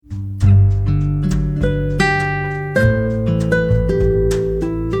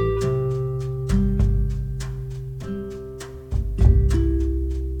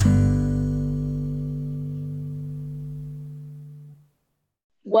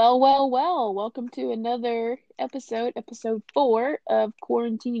Well. Welcome to another episode 4 of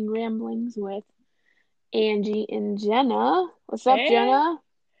Quarantine Ramblings with Angie and Jenna. What's up, Hey, Jenna?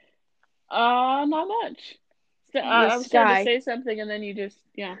 not much. So, I This was starting to guy. say something, and then you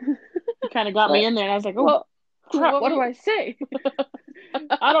kind of got me What? in there, and I was like, oh Well, crap, what what were do you? I say?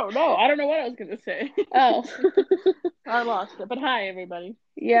 I don't know. I don't know what I was gonna say. Oh, I lost it. But hi, everybody.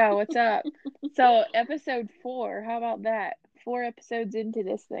 yeah, what's up? So, episode 4, how about that? 4 episodes into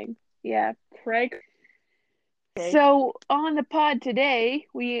this thing. Yeah. Craig. Okay. So, on the pod today,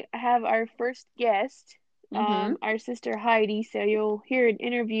 we have our first guest, Mm-hmm. our sister Heidi. So, you'll hear an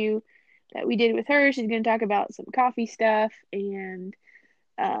interview that we did with her. She's going to talk about some coffee stuff and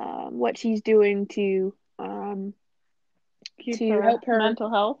what she's doing Keep to her help her,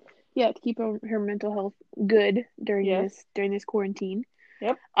 mental health. yeah, to keep her mental health good during Yes. this quarantine.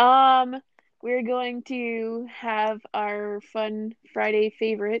 Yep. Um, we're going to have our fun Friday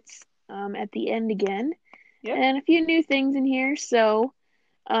favorites at the end again, Yep. and a few new things in here. So,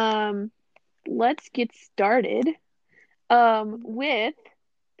 um, let's get started with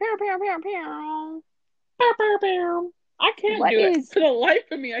pow, pow, pow, pow. Bow, bow, bow. I can't What do it. is For the life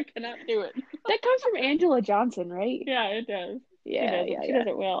of me, I cannot do it. that? Comes from Angela Johnson, right? Yeah, it does. She Yeah, does yeah, it. She yeah. does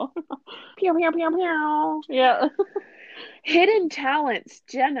it well. Pew, pew, pew, pew. Yeah. Hidden talents,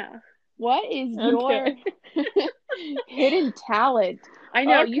 Jenna. What is your Okay. hidden talent? I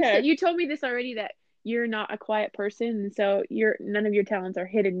know Okay. you told me this already that you're not a quiet person, and so you're none of your talents are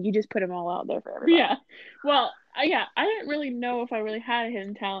hidden. You just put them all out there for Yeah. everybody. Well, I didn't really know if I really had a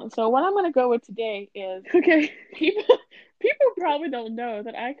hidden talent. So what I'm gonna go with today is Okay. people people probably don't know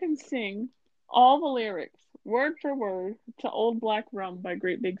that I can sing all the lyrics word for word to Old Black Rum by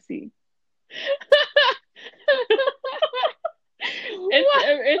Great Big Sea. What?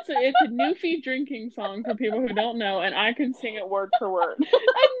 It's a Newfie drinking song for people who don't know, and I can sing it word for word. A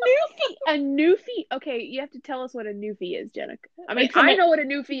newfie? A newfie? Okay, you have to tell us what a newfie is, Jenna. I mean, Like I somebody, know what a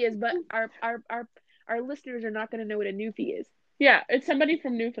newfie is, but our listeners are not going to know what a newfie is. yeah, it's somebody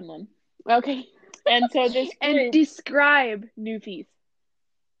from Newfoundland. Okay. And so this And group, describe newfies.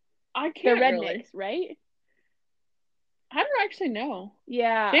 I The can't rednecks, really. right? I don't actually know.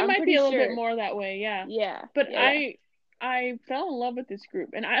 Yeah, They I'm might be pretty a little bit sure. more that way, yeah. Yeah, But yeah. I fell in love with this group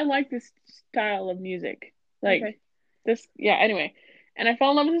and I like this style of music. Okay. Like this yeah, anyway. And I fell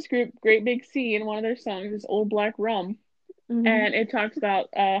in love with this group, Great Big Sea, and one of their songs is Old Black Rum. Hmm. And it talks about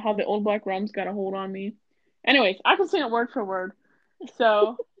how the old black rum's got a hold on me. Anyways, I can sing it word for word.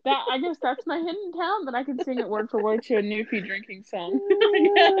 So that I guess that's my hidden talent that I can sing it word for word to a Newfie drinking song.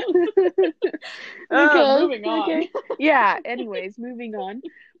 I guess. Okay, Moving on. okay. Yeah, anyways, moving on.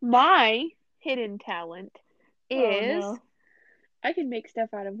 My hidden talent Oh is no. I can make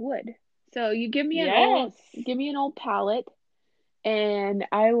stuff out of wood. So you Yes. give me an old pallet and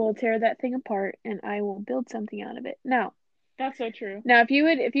I will tear that thing apart and I will build something out of it. That's so true. Now if you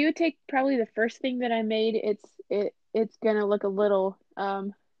would take probably the first thing that I made, it's gonna look a little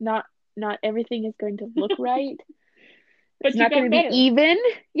not everything is going to look right. It's But you've not going to gotten be better. even.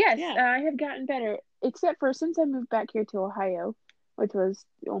 Yes, Yeah. I have gotten better, except for since I moved back here to Ohio, which was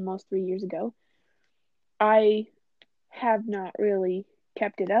almost 3 years ago. I have not really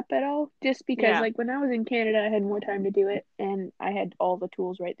kept it up at all, just because Yeah. like when I was in Canada, I had more time to do it, and I had all the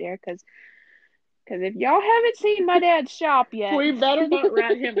tools right there. Because if y'all haven't seen my dad's shop yet, We better not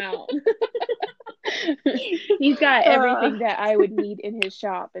rat him out. he's got uh, everything that I would need in his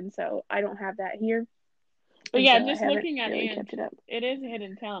shop, and so I don't have that here, but and yeah, so I just haven't looking at really kept Ange, it up. it is a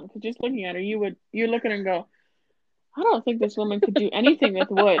hidden talent. Because just looking at her, you look at her and go, I don't think this woman could do anything with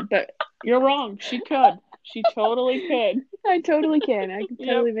wood. But you're wrong. She could. She totally could. I totally can. I can Yep.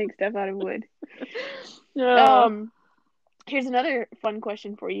 totally make stuff out of wood. Uh, Um, Here's another fun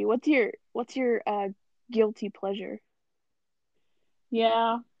question for you. What's your guilty pleasure?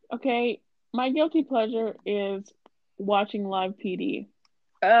 yeah. Okay. My guilty pleasure is watching live PD.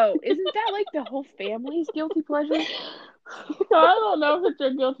 Oh, isn't that like the whole family's guilty pleasure? I don't know if it's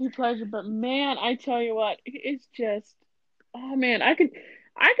their guilty pleasure, but man, I tell you what, it's just, oh man, I could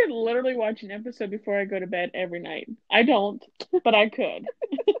literally watch an episode before I go to bed every night. I don't, but I could.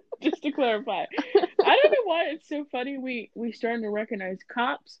 Just to clarify, I don't know why it's so funny. We starting to recognize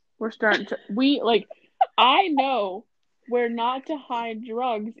cops. We're starting to we like. I know where not to hide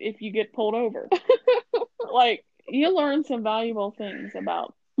drugs if you get pulled over. Like you learn some valuable things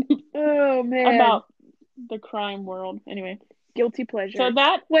Oh man, about the crime world. Anyway, guilty so pleasure.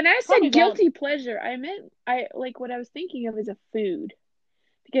 that When I probably said that. guilty pleasure, I meant I like what I was thinking of is a food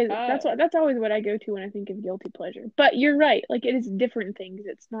because Oh, that's always what I go to when I think of guilty pleasure. But you're right, like it is different things.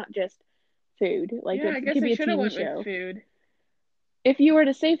 It's not just food. Like yeah. it I guess could I be a should have TV went with show. food. If you were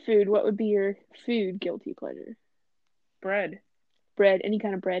to say food, what would be your food guilty pleasure? Bread. Bread, any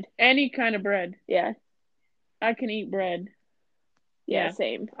kind of bread. Any kind of bread. Yeah. I can eat bread. Yeah, Yeah.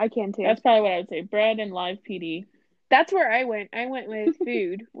 same. I can too. That's probably what I would say. Bread and live PD. That's where I went. I went with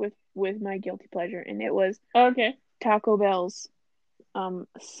food with my guilty pleasure, and it was Okay. Taco Bell's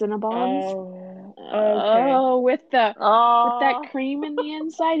Cinnabons. Oh. Okay. Oh, with that Oh. cream in the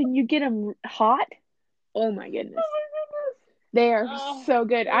inside, and you get them hot. Oh my goodness, they are Oh, so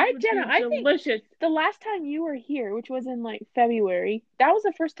good. those would Jenna, be I think delicious. the last time you were here, which was in like February, that was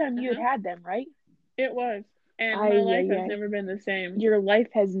the first time you Uh-huh. had them, right? It was. And my Ay, life ay, has ay. never been the same. Your life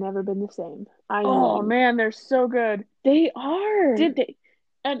has never been the same. I Oh mean, man, they're so good. they are. Did they?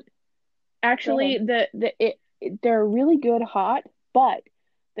 And go Actually, ahead. they're really good hot, but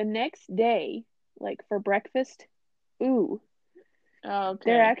the next day, like for breakfast, ooh, they're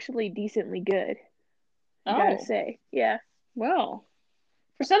Okay. actually decently good. Gotta Oh, say, yeah, well.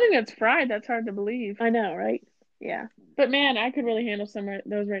 For something that's fried, that's hard to believe. I know, right? Yeah. But man, I could really handle some of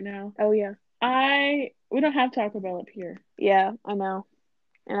those right now. Oh yeah, We don't have Taco Bell up here. yeah, I know,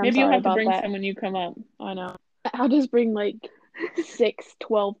 and I'm Maybe you'll sorry have to about bring that. some when you come up. I know. I'll just bring like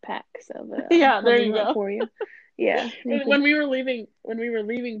 12 packs of Yeah, there coming you up go. for you. Yeah. When we were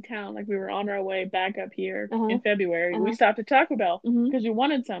leaving town, like we were on our way back up here Uh-huh. in February, we Uh-huh. stopped at Taco Bell Mhm. because we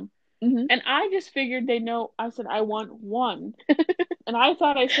wanted some. Mhm. And I just figured they know. I said I want one, and I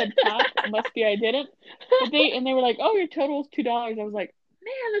thought I said pack. Must be I didn't. But they were like, "Oh, your total is $2." I was like,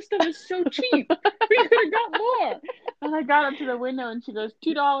 "Man, this stuff is so cheap. We could have got more." And I got up to the window, and she goes,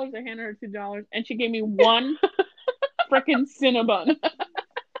 $2. I handed her $2, and she gave me one frickin' Cinnabon.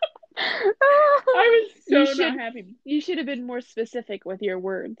 I was You so not should happy. you should have been more specific with your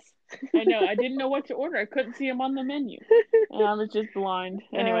words. I know. I didn't know what to order. I couldn't see them on the menu. And I was just blind.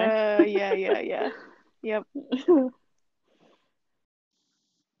 Anyway. Yeah. Yep.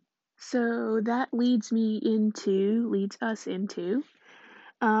 So that leads us into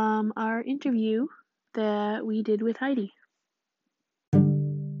our interview that we did with Heidi.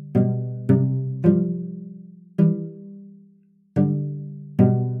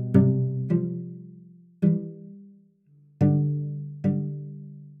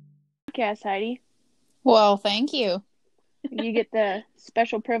 Podcast, Heidi. Well, thank you. You get the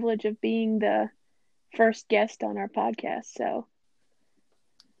special privilege of being the first guest on our podcast, so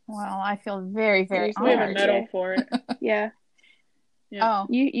Well, I feel very, very there's We that have a to honored. medal say. for it. Yeah, Oh,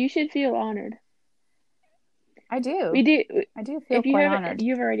 you should feel honored. I We do. do. I do feel If you quite haven't, honored.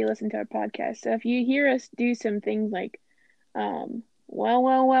 you've already listened to our podcast. So if you hear us do some things like, well,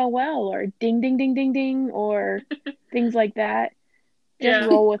 or ding, ding, ding, ding, ding, or things like that, just Yeah.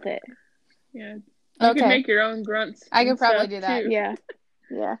 roll with it. Yeah. You can Okay. make your own grunts I and could probably stuff do that. too. Yeah,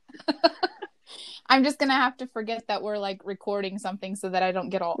 yeah, I'm just gonna have to forget that we're like recording something so that I don't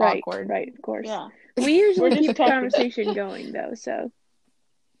get all right, awkward. right, of course. Yeah. We usually We're just keep the talking. conversation going though, so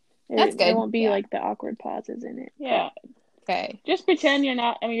That's there good. won't be Yeah. like the awkward pauses in it. Yeah. Okay. Just pretend you're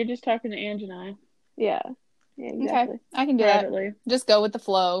not. I mean, you're just talking to Ange and I Yeah, exactly. Okay. I can do privately. that. Just go with the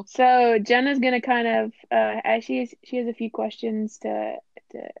flow. So Jenna's gonna kind of as she has a few questions to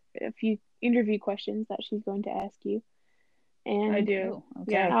a few interview questions that she's going to ask you, and I do. Ooh,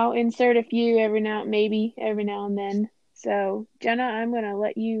 okay. Yeah. I'll insert a few every now and then. So Jenna, I'm gonna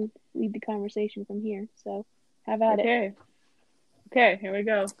let you lead the conversation from here. So have at it. Okay. Okay. Here we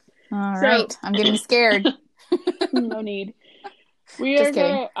go. All So- right. I'm getting scared. No need. Just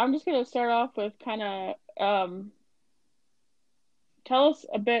kidding. I'm just gonna start off with kind of tell us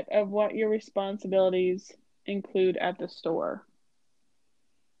a bit of what your responsibilities include at the store,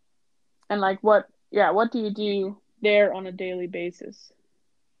 and like what do you do there on a daily basis?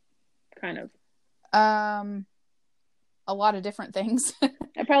 Kind of. A lot of different things.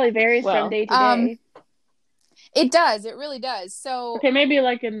 It probably varies from Well, day to day. It does. It really does. So okay, maybe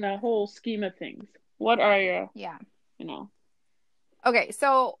like in the whole scheme of things, what are you? yeah. You know. Okay,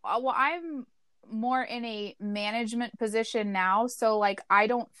 so well, I'm more in a management position now, so like I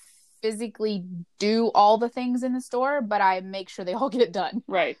don't physically do all the things in the store, but I make sure they all get done.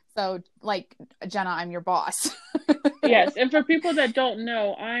 Right. So like Jenna, I'm your boss. Yes, and for people that don't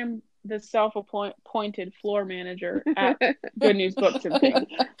know, I'm the self-appointed floor manager at Good News Books and Things.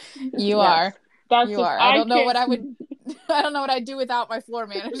 You Yes. are. That's You just, are. I don't know what I would. I don't know what I'd do without my floor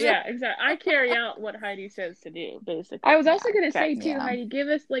manager. Yeah, exactly. I carry out what Heidi says to do, basically. I was also Yeah, gonna say too, yeah. Heidi, give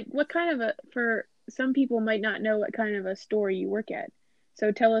us like what kind of for some people might not know what kind of a store you work at.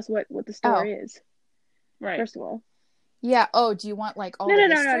 So tell us what the store is. Right. First of all. Yeah. Oh, do you want like all No, the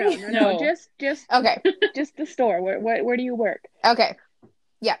no, history? no. No. Just Okay. just the store. Where do you work? Okay.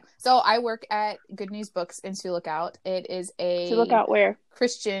 Yeah. So I work at Good News Books in Sioux Lookout. It is To look out where?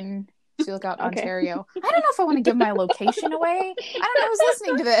 Christian Sioux Lookout, Okay. Ontario. I don't know if I want to give my location away. I don't know who's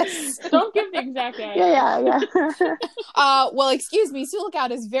listening to this. Don't give the exact address. Yeah. Well, excuse me, Sioux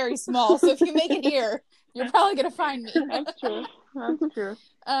Lookout is very small, so if you make it here, you're probably gonna find me. That's true. That's true.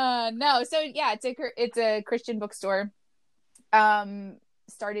 No, so yeah, it's a Christian bookstore.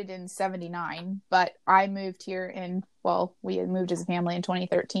 Started in 79, but I moved here we had moved as a family in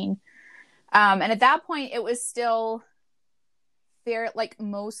 2013. And at that point it was still like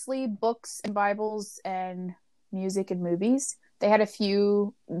mostly books and Bibles and music and movies. They had a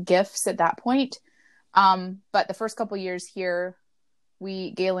few gifts at that point. But the first couple years here,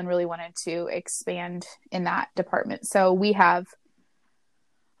 Galen really wanted to expand in that department. So we have,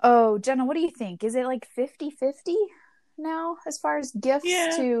 Jenna, what do you think? Is it like 50-50 now as far as gifts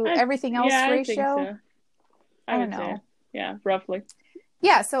to everything else ratio? I think so. I don't know. Say, yeah, roughly.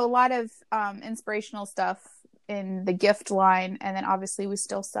 Yeah, so a lot of inspirational stuff in the gift line, and then obviously we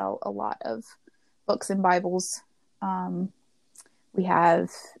still sell a lot of books and Bibles. We have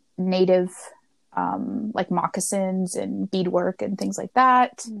native like moccasins and beadwork and things like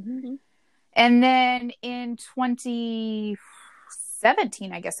that. Mm-hmm. And then in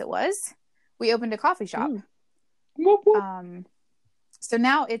 2017, I guess it was, we opened a coffee shop. So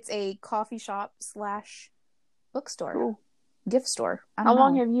now it's a coffee shop / bookstore, cool. Gift store. How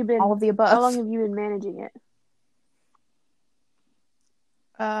long have you been? All of the above. How long have you been managing it?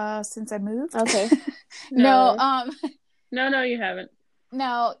 Since I moved. Okay. No, No, you haven't.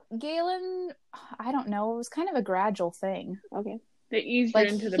 No, Galen, I don't know. It was kind of a gradual thing. Okay. They eased you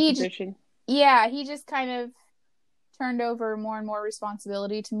into the position. Yeah, he just kind of turned over more and more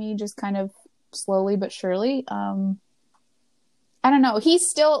responsibility to me, just kind of slowly but surely. I don't know. He's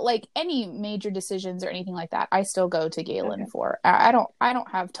still like any major decisions or anything like that, I still go to Galen for. I don't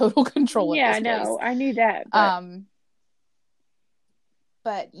have total control. Yeah, no, I knew that.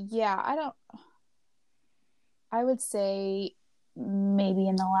 But yeah, I would say maybe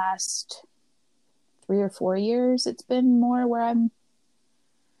in the last 3 or 4 years, it's been more where I'm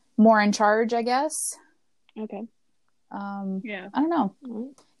more in charge, I guess. Okay. Yeah. I don't know. Mm-hmm.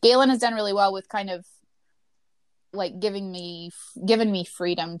 Galen has done really well with kind of like giving me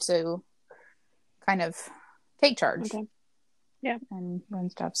freedom to kind of take charge. Okay. Yeah. And run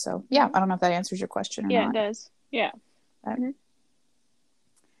stuff. So yeah, I don't know if that answers your question or not. Yeah, it does. Yeah.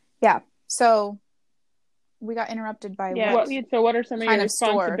 Yeah. So we got interrupted by so what are some of your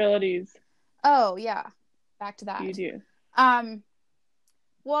responsibilities? Oh yeah. Back to that. You do.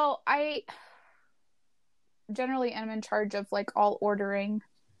 Well, I generally am in charge of like all ordering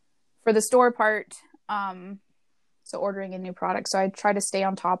for the store part. So ordering a new product. So I try to stay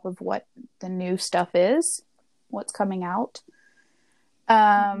on top of what the new stuff is, what's coming out.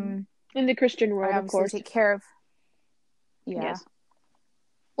 In the Christian world, of course. Take care of. Yeah. Yes.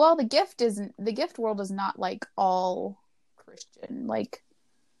 Well, the gift world is not like all Christian, like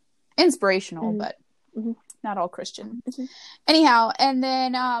inspirational, but not all Christian. Mm-hmm. Anyhow, and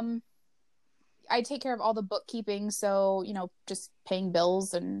then I take care of all the bookkeeping, so just paying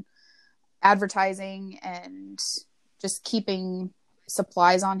bills and advertising and just keeping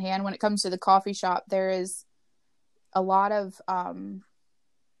supplies on hand. When it comes to the coffee shop, there is a lot of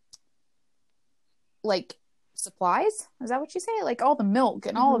like supplies. Is that what you say? Like all the milk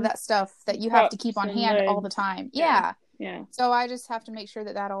and all of that stuff that you have to keep on hand all the time. Yeah. So I just have to make sure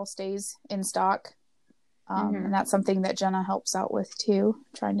that all stays in stock. And that's something that Jenna helps out with too,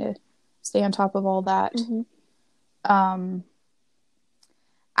 trying to stay on top of all that. I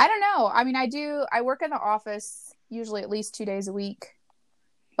don't know. I mean, I work in the office usually at least 2 days a week,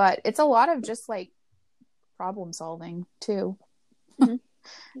 but it's a lot of just like problem solving too.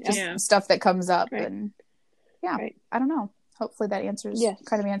 Just stuff that comes up and I don't know. Hopefully that answers your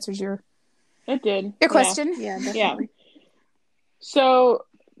It did. Your question. Yeah, definitely. Yeah. So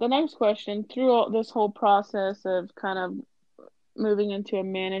the next question, through this whole process of kind of moving into a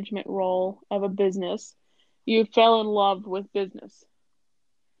management role of a business, you fell in love with business.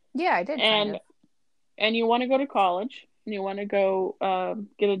 Yeah, I did. And you want to go to college and you want to go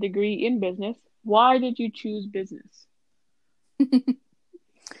get a degree in business. Why did you choose business?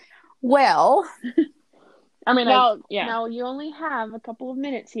 Well, I mean, now you only have a couple of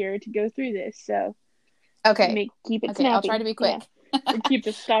minutes here to go through this, so okay, keep it snappy. I'll try to be quick. Yeah. Keep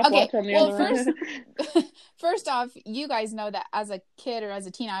the stopwatch on the other one. First off, you guys know that as a kid or as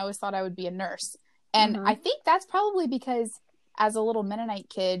a teen, I always thought I would be a nurse, and I think that's probably because as a little Mennonite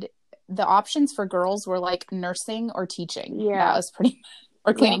kid, the options for girls were like nursing or teaching. Yeah, that was pretty,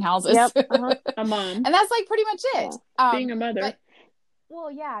 or cleaning houses. Yep. A mom, and that's like pretty much it. Being a mother.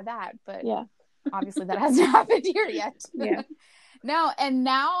 well, yeah, that, but Yeah. obviously that hasn't happened here yet. Yeah. Now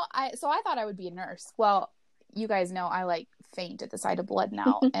I thought I would be a nurse. Well, you guys know I like faint at the sight of blood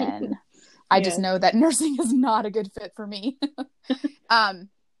now, and I just know that nursing is not a good fit for me. And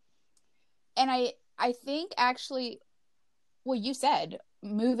I think actually, well, you said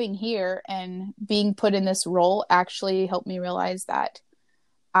moving here and being put in this role actually helped me realize that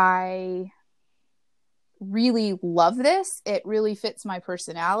I really love this. It really fits my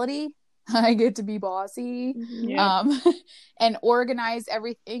personality. I get to be bossy, and organize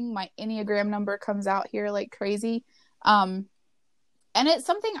everything. My Enneagram number comes out here like crazy. And it's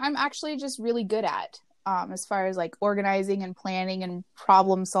something I'm actually just really good at, as far as like organizing and planning and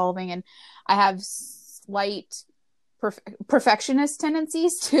problem solving. And I have slight perfectionist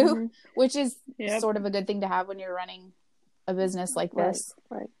tendencies too, which is sort of a good thing to have when you're running a business like this.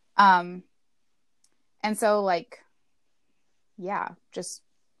 Right. And so like, yeah, just,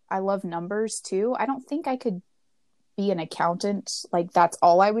 I love numbers too. I don't think I could be an accountant. Like that's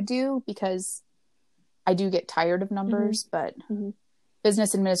all I would do, because I do get tired of numbers, but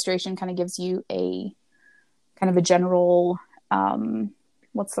business administration kind of gives you a kind of a general,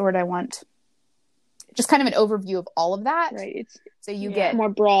 what's the word I want? Just kind of an overview of all of that. Right. So you get more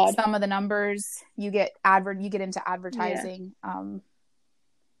broad. Some of the numbers, you get into advertising. I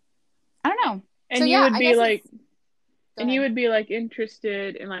don't know. And so, you yeah, would be like, and you would be like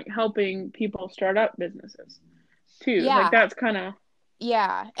interested in like helping people start up businesses too. Yeah. Like that's kind of.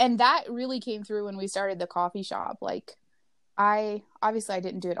 Yeah. And that really came through when we started the coffee shop. Like I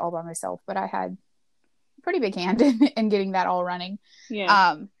didn't do it all by myself, but I had a pretty big hand in getting that all running.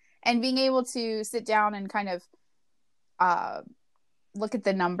 Yeah. And being able to sit down and kind of look at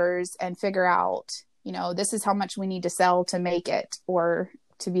the numbers and figure out, you know, this is how much we need to sell to make it, or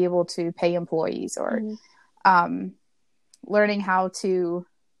to be able to pay employees, or learning how to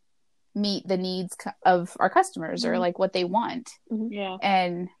meet the needs of our customers, or like what they want. Yeah.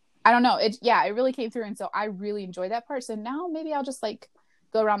 And I don't know, it really came through. And so I really enjoy that part. So now maybe I'll just like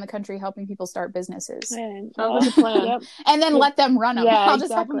go around the country helping people start businesses. Sounds like a plan. And then let them run them. Yeah, I'll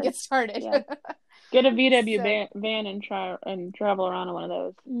just help them get started. Yeah. Get a VW van and try and travel around in one of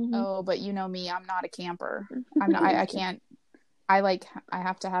those. Oh, but you know me, I'm not a camper. I'm not. I can't. I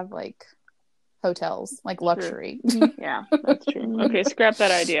have to have like hotels, like luxury. Yeah, that's true. Okay, scrap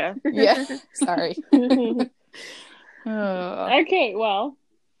that idea. Yeah, sorry. Okay, well,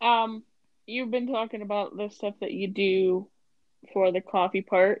 you've been talking about the stuff that you do for the coffee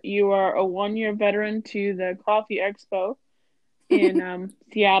part. You are a 1-year veteran to the Coffee Expo in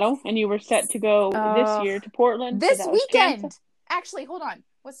Seattle, and you were set to go this year to Portland. This weekend. Actually, hold on.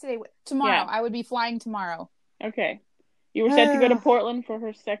 What's today? Tomorrow. Yeah. I would be flying tomorrow. Okay. You were set to go to Portland for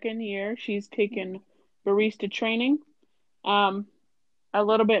her 2nd year. She's taken barista training, a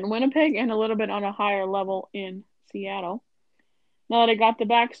little bit in Winnipeg and a little bit on a higher level in Seattle. Now that I got the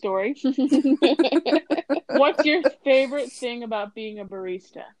backstory, what's your favorite thing about being a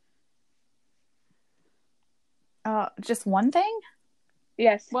barista? Just one thing?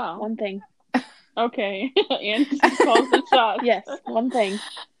 Yes. Well, one thing. Okay. And she calls the shots. Yes, one thing.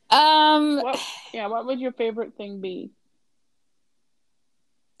 What would your favorite thing be?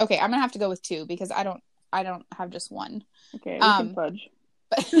 Okay, I'm gonna have to go with 2 because I don't have just one. Okay, we can fudge.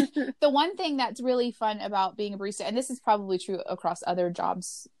 But the one thing that's really fun about being a barista, and this is probably true across other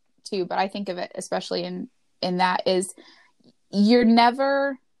jobs too, but I think of it especially in that, is it's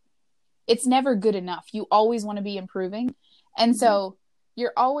never good enough. You always want to be improving. And so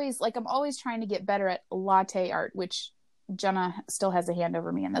you're always like, I'm always trying to get better at latte art, which Jenna still has a hand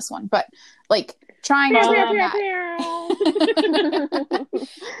over me in this one, but like trying to learn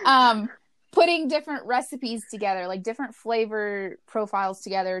that. Putting different recipes together, like different flavor profiles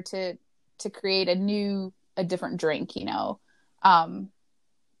together to create a different drink, you know.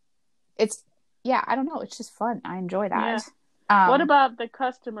 It's, I don't know. It's just fun. I enjoy that. Yeah. What about the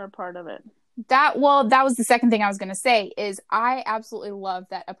customer part of it? That was the second thing I was going to say, is I absolutely love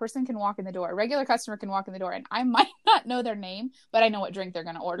that a person can walk in the door, a regular customer can walk in the door, and I might not know their name, but I know what drink they're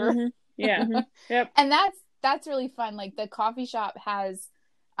going to order. Yeah. Yep. And that's really fun. Like the coffee shop has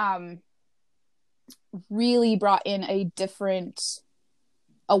really brought in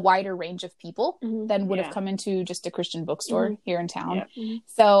a wider range of people than would have come into just a Christian bookstore here in town.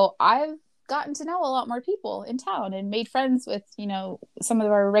 So I've gotten to know a lot more people in town and made friends with, you know, some of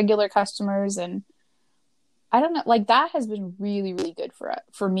our regular customers. And I don't know, like that has been really, really good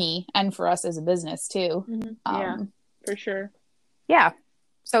for me and for us as a business too. Yeah, for sure. Yeah.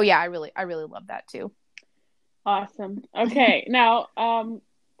 So yeah, I really love that too. Awesome. Okay. Now,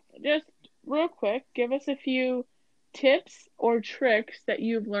 just real quick, give us a few tips or tricks that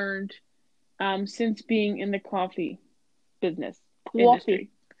you've learned since being in the coffee business industry.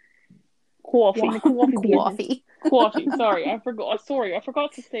 Coffee. In the coffee business. Coffee. Sorry, I forgot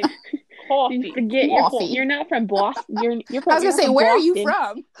to say coffee. You forget you're not from Boston. You're from, I was gonna say, from where Boston. are you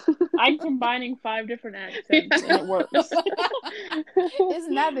from? I'm combining 5 different accents and it works.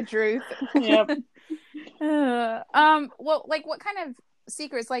 Isn't that the truth? Yep. Well, like, what kind of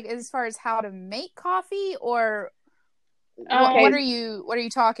secrets, like, as far as how to make coffee, or what are you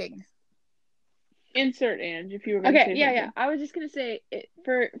talking? Insert Ange if you were going to say something. Yeah. I was just gonna say,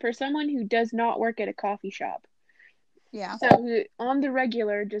 for someone who does not work at a coffee shop, so who on the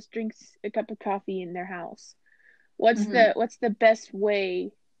regular just drinks a cup of coffee in their house, what's the best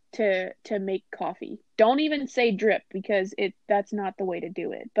way to make coffee? Don't even say drip, because that's not the way to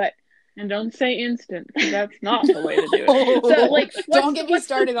do it. And don't say instant, because that's not the way to do it. So, like, don't get me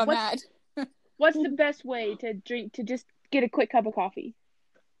started on that. What's the best way to just get a quick cup of coffee?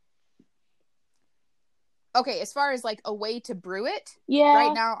 Okay, as far as like a way to brew it,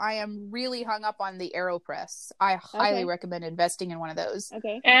 right now I am really hung up on the AeroPress. I highly recommend investing in one of those.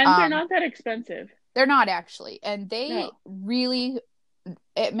 Okay. And they're not that expensive. They're not, actually. And it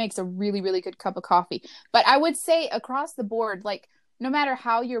makes a really, really good cup of coffee. But I would say across the board, like, no matter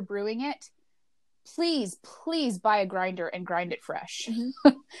how you're brewing it, please buy a grinder and grind it fresh.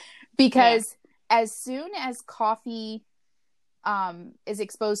 Because as soon as coffee is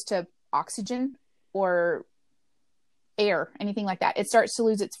exposed to oxygen or air, anything like that, it starts to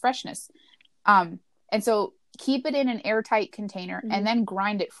lose its freshness. And so keep it in an airtight container and then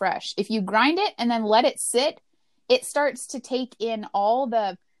grind it fresh. If you grind it and then let it sit, it starts to take in all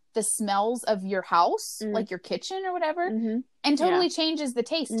the smells of your house, like your kitchen or whatever, and totally changes the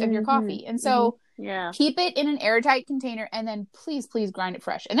taste of your coffee. And so keep it in an airtight container, and then please grind it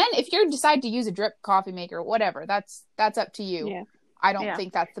fresh. And then if you decide to use a drip coffee maker, whatever, that's up to you. I don't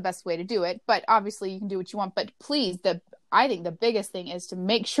think that's the best way to do it, but obviously you can do what you want. But please, I think the biggest thing is to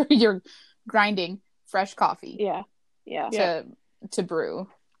make sure you're grinding fresh coffee. To brew.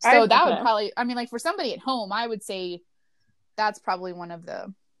 So that would probably, I mean, like, for somebody at home, I would say that's probably one of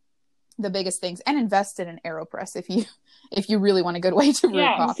the biggest things. And invest in an AeroPress if you really want a good way to brew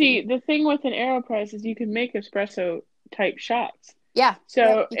coffee. See, the thing with an AeroPress is you can make espresso type shots. Yeah.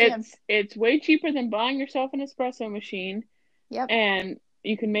 So it's way cheaper than buying yourself an espresso machine. Yep. And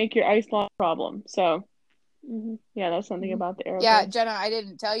you can make your ice latte problem. So that's something about the AeroPress. Yeah, Jenna, I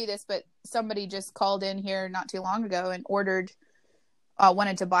didn't tell you this, but somebody just called in here not too long ago and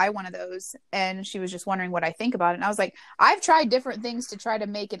wanted to buy one of those, and she was just wondering what I think about it. And I was like, I've tried different things to try to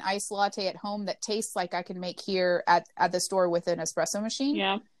make an iced latte at home that tastes like I can make here at the store with an espresso machine.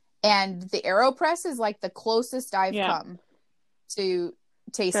 Yeah. And the AeroPress is like the closest I've come to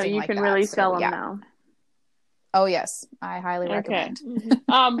tasting. So you can really sell them now. Oh yes, I highly recommend.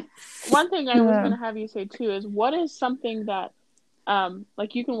 One thing I was going to have you say too is, what is something that,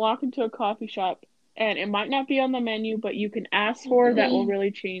 like, you can walk into a coffee shop and it might not be on the menu, but you can ask for that will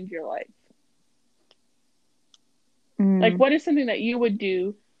really change your life? Like, what is something that you would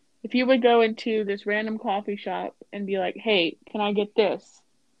do if you would go into this random coffee shop and be like, "Hey, can I get this?"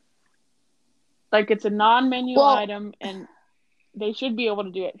 Like, it's a non-menu item, and they should be able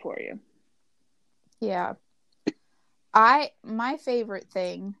to do it for you. Yeah. My favorite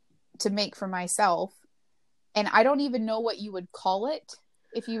thing to make for myself, and I don't even know what you would call it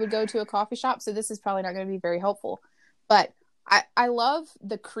if you would go to a coffee shop, so this is probably not going to be very helpful, but I love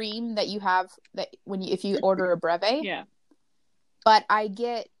the cream that you have that if you order a breve. Yeah. But I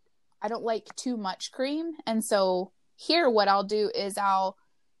don't like too much cream, and so here what I'll do is I'll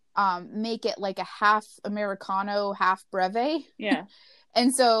make it like a half Americano, half breve. Yeah.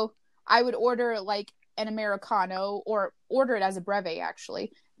 And so I would order like an Americano, or order it as a breve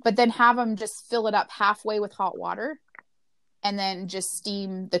actually, but then have them just fill it up halfway with hot water and then just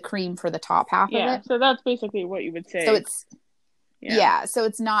steam the cream for the top half of it. So that's basically what you would say. So it's so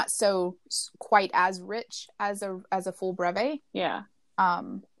it's not so quite as rich as a full breve. Yeah.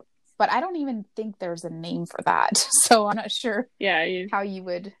 But I don't even think there's a name for that, so I'm not sure how you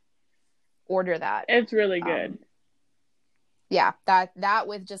would order that. It's really good. Yeah, that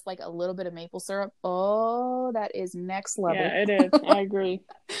with just like a little bit of maple syrup. Oh, that is next level. Yeah, it is. I agree.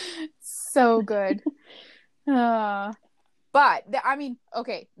 So good. But I mean,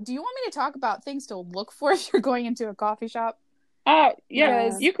 okay. Do you want me to talk about things to look for if you're going into a coffee shop? Yeah,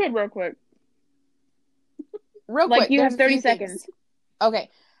 you could real quick. Real quick. You have 30 seconds. Okay.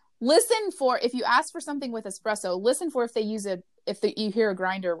 listen for, if you ask for something with espresso, listen for if they use you hear a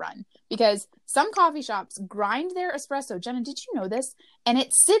grinder run, because some coffee shops grind their espresso. Jenna, did you know this? And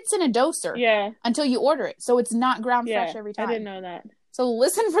it sits in a doser until you order it. So it's not ground fresh every time. I didn't know that. So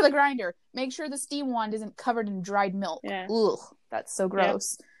listen for the grinder. Make sure the steam wand isn't covered in dried milk. Yeah. Ugh, that's so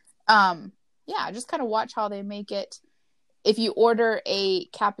gross. Just kind of watch how they make it. If you order a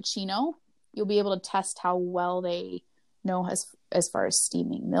cappuccino, you'll be able to test how well they know as far as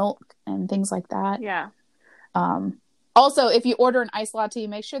steaming milk and things like that. Yeah. Also, if you order an iced latte,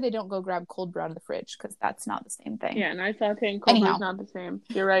 make sure they don't go grab cold brew out of the fridge, because that's not the same thing. Yeah, an iced latte and cold brew is not the same.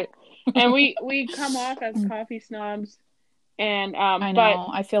 You're right. And we come off as coffee snobs. And I know,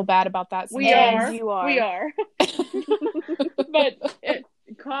 I feel bad about that. We are. But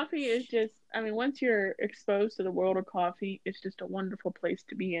coffee is just, I mean, once you're exposed to the world of coffee, it's just a wonderful place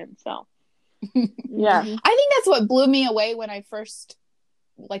to be in. So, yeah. I think that's what blew me away when I first,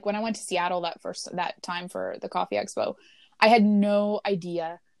 like when I went to Seattle that time for the coffee expo. I had no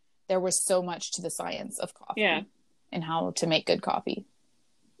idea there was so much to the science of coffee and how to make good coffee.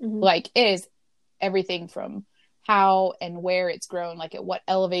 Like, it is everything from how and where it's grown, like at what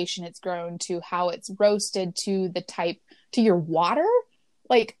elevation it's grown, to how it's roasted, to the type, to your water.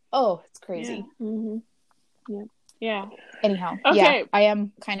 Like, oh, it's crazy. Yeah. Anyhow, okay. I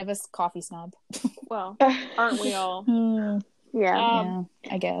am kind of a coffee snob. Well, aren't we all? Yeah,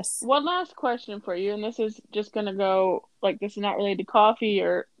 I guess. One last question for you, and this is just going to go, like, this is not related to coffee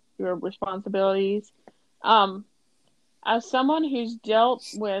or your responsibilities. As someone who's dealt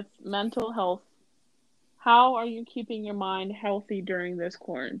with mental health, how are you keeping your mind healthy during this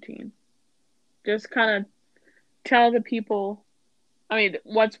quarantine? Just kind of tell the people, I mean,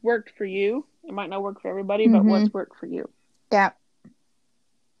 what's worked for you. It might not work for everybody, but what's worked for you. Yeah.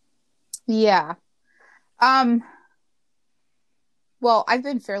 Yeah. Well, I've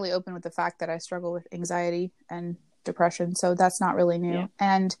been fairly open with the fact that I struggle with anxiety and depression, so that's not really new. Yeah.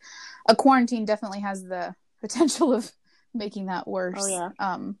 And a quarantine definitely has the potential of making that worse. Oh, yeah.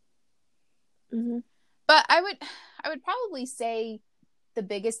 But I would probably say the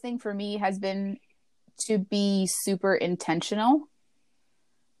biggest thing for me has been to be super intentional.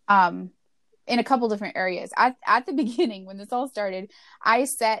 In a couple different areas. At the beginning, when this all started, I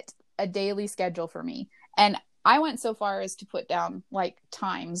set a daily schedule for me. And I went so far as to put down, like,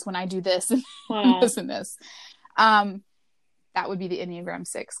 times when I do this and this and this. That would be the Enneagram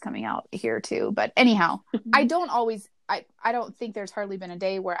 6 coming out here too. But anyhow, I don't think there's hardly been a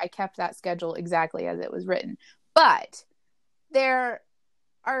day where I kept that schedule exactly as it was written. But there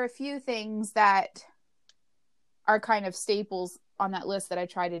are a few things that are kind of staples on that list that I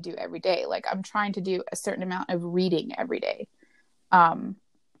try to do every day. Like, I'm trying to do a certain amount of reading every day.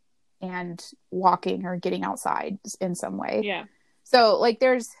 And walking or getting outside in some way. Yeah. So, like,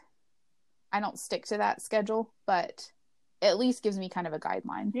 I don't stick to that schedule, but it at least gives me kind of a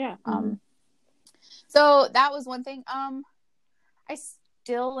guideline. Yeah. So that was one thing. I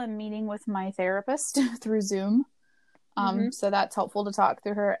still am meeting with my therapist through Zoom. So that's helpful to talk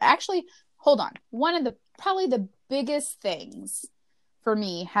through her. Actually, hold on. Probably the biggest things for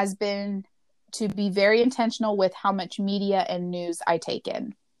me has been to be very intentional with how much media and news I take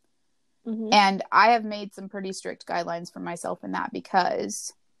in. And I have made some pretty strict guidelines for myself in that,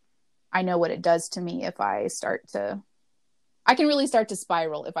 because I know what it does to me if I can really start to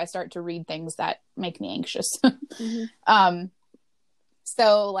spiral if I start to read things that make me anxious.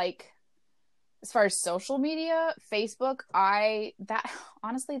 So, like, as far as social media, Facebook,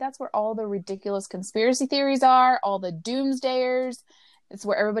 honestly, that's where all the ridiculous conspiracy theories are, all the doomsdayers. It's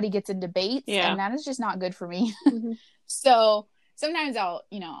where everybody gets in debates, and that is just not good for me. So sometimes I'll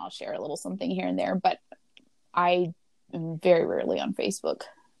share a little something here and there, but I am very rarely on Facebook.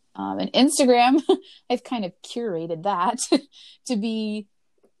 And Instagram, I've kind of curated that to be,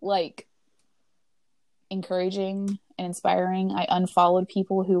 like, encouraging and inspiring. I unfollowed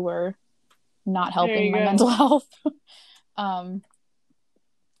people who were not helping my mental health.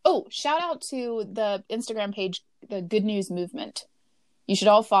 Shout out to the Instagram page, the Good News Movement. You should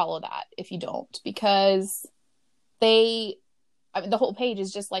all follow that if you don't, because the whole page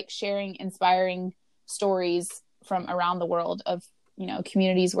is just, like, sharing inspiring stories from around the world of,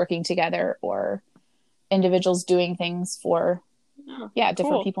 communities working together or individuals doing things for,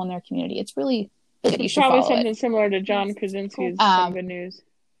 different people in their community. It's really good. You should probably follow something it. Similar to John Krasinski's Some Good News.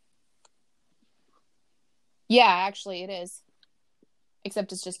 Yeah, actually it is.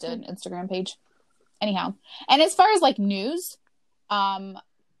 Except it's just an Instagram page. Anyhow. And as far as, like, news, I'm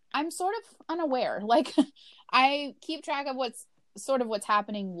sort of unaware. Like, I keep track of what's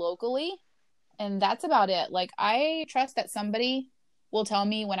happening locally, and that's about it. Like, I trust that somebody will tell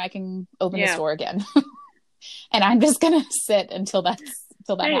me when I can open the store again. And I'm just going to sit until that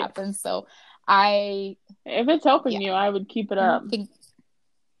happens. So if it's helping you, I would keep it up.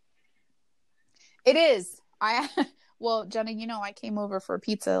 It is. Well, Jenna, I came over for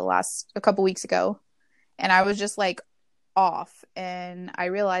pizza a couple weeks ago, and I was just like off, and I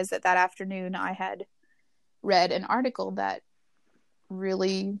realized that afternoon I had read an article that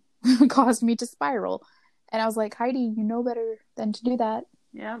really caused me to spiral, and I was like, Heidi, you know better than to do that.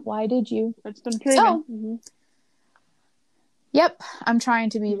 Yeah. Why did you? It's been proven. So, yep, I'm trying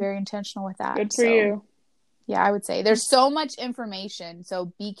to be very intentional with that. Good for you. Yeah, I would say there's so much information,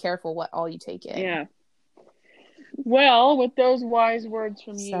 so be careful what all you take in. Yeah. Well, with those wise words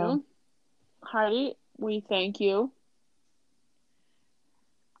from you, Heidi, we thank you.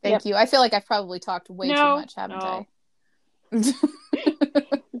 Thank you. I feel like I've probably talked way too much, haven't I?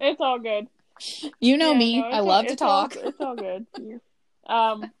 It's all good. You know me. I love to talk. It's all good.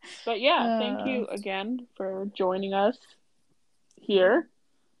 But thank you again for joining us here.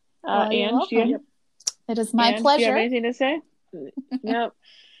 And it is my pleasure. Do you have anything to say? Nope.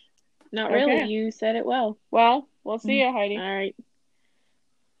 Not really. You said it well. Well, we'll see you, Heidi. All right.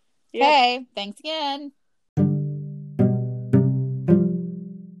 Yep. Okay. Thanks again.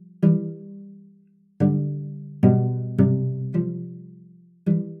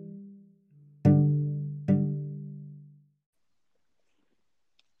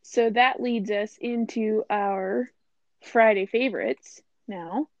 So that leads us into our Friday favorites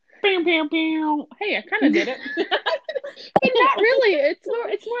now. Bam, bam, bam. Hey, I kind of did it. But not really. It's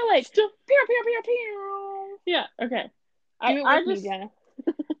more like still pew, pew, pew, pew. Yeah, okay. Do it with me, Jenna.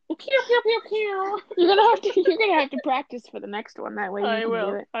 Pew, pew, pew, pew. You're gonna have to practice for the next one. That way you can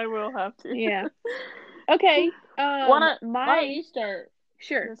do it. I will have to. Yeah. Okay. Why don't you start?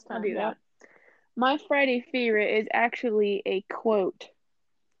 Sure, I'll do that. My Friday favorite is actually a quote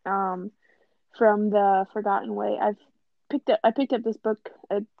from The Forgotten Way. I picked up this book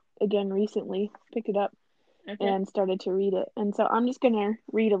again recently. Picked it up and started to read it. And so I'm just going to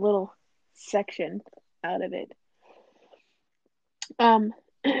read a little section out of it.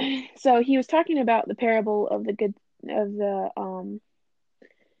 So he was talking about the parable of the I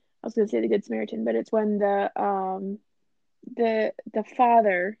was going to say the Good Samaritan, but it's when the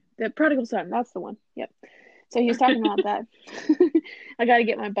father, the prodigal son, that's the one. Yep. So he was talking about that. I got to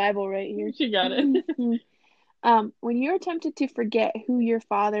get my Bible right here. You got it. When you're tempted to forget who your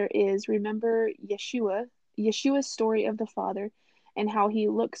father is, remember Yeshua's story of the Father and how he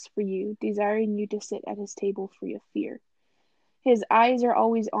looks for you, desiring you to sit at his table free of fear. His eyes are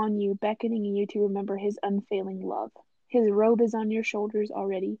always on you, beckoning you to remember his unfailing love. His robe is on your shoulders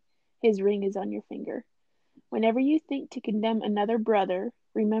already. His ring is on your finger. Whenever you think to condemn another brother,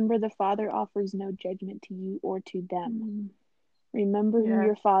 remember the Father offers no judgment to you or to them. Remember who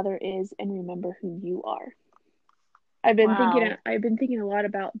your Father is and remember who you are. I've been thinking a lot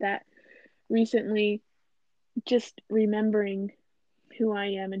about that recently, just remembering who I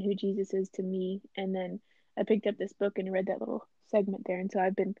am and who Jesus is to me. And then I picked up this book and read that little segment there, and so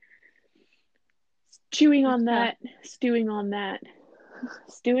I've been stewing on that. Stewing?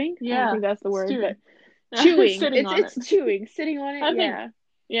 Yeah, I don't think that's the word, stewing. but chewing. It's chewing, sitting on it.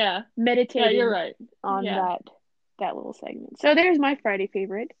 Yeah. Meditating. Yeah, you're right. On that little segment. So there's my Friday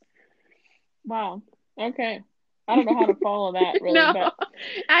favorite. Wow. Okay. I don't know how to follow that really, no, but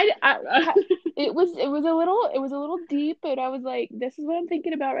it was a little deep, but I was like, this is what I'm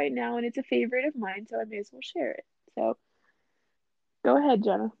thinking about right now, and it's a favorite of mine, so I may as well share it. So go ahead,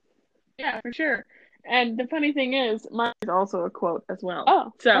 Jenna. Yeah, for sure. And the funny thing is, mine is also a quote as well.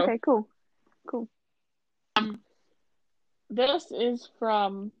 Oh, so okay, cool. This is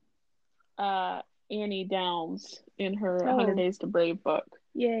from Annie Downs in her 100 Days to Brave book.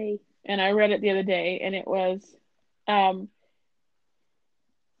 Yay. And I read it the other day, and it was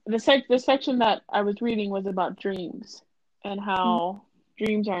the section that I was reading was about dreams and how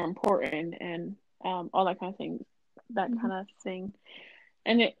dreams are important and all that kind of thing, kind of thing.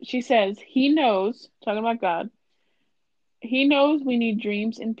 And she says, he knows, talking about God, he knows we need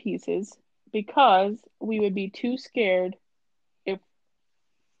dreams in pieces because we would be too scared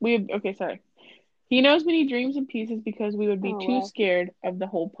He knows we need dreams in pieces because we would be too scared of the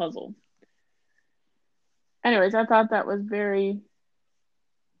whole puzzle. Anyways, I thought that was very,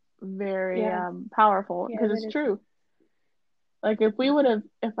 very powerful because it's true. Like if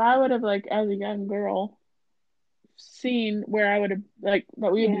I would have like as a young girl seen where I would have like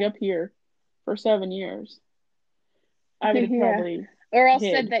that we would be up here for 7 years, I would have probably or else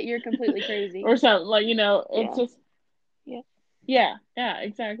said that you're completely crazy or something like it's just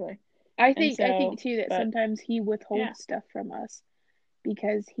exactly. I think too that sometimes he withholds stuff from us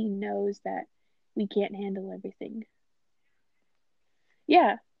because he knows that we can't handle everything.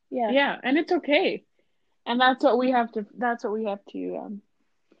 Yeah. And it's okay. And that's what we have to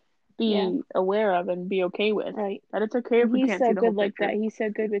be aware of and be okay with. Right. That it's okay if we can't see the whole picture. That. He's so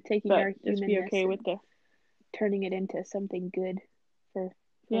good with taking our humanness, just be okay with turning it into something good for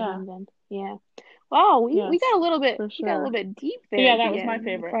him then. Yeah. Wow, we got a little bit deep there. Yeah, that was my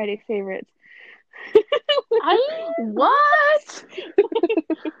favorite. Friday favorites. What?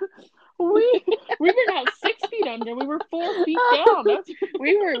 we were not 6 feet under. We were 4 feet down.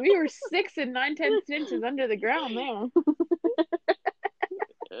 we were 6 and 9/10 inches under the ground there.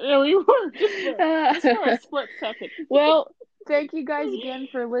 Yeah, we were just for a split second. Well, thank you guys again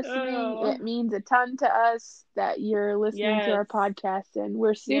for listening. It means a ton to us that you're listening to our podcast, and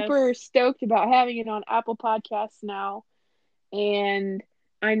we're super stoked about having it on Apple Podcasts now. And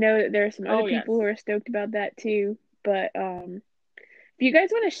I know that there are some other people who are stoked about that too. But if you guys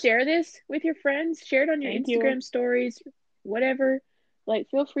want to share this with your friends, share it on your Instagram stories, whatever. Like,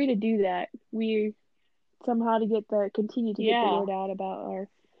 feel free to do that. We somehow continue to get the word out about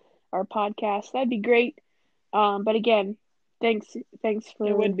our podcast. That'd be great. But again, thanks for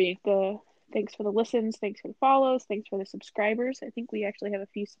thanks for the listens, thanks for the follows, thanks for the subscribers. I think we actually have a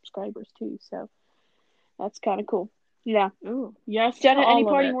few subscribers too, so that's kind of cool. Yeah. Ooh, yes. Jenna, any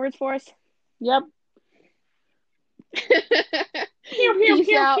parting words for us? Yep.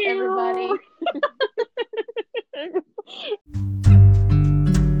 Peace out, everybody.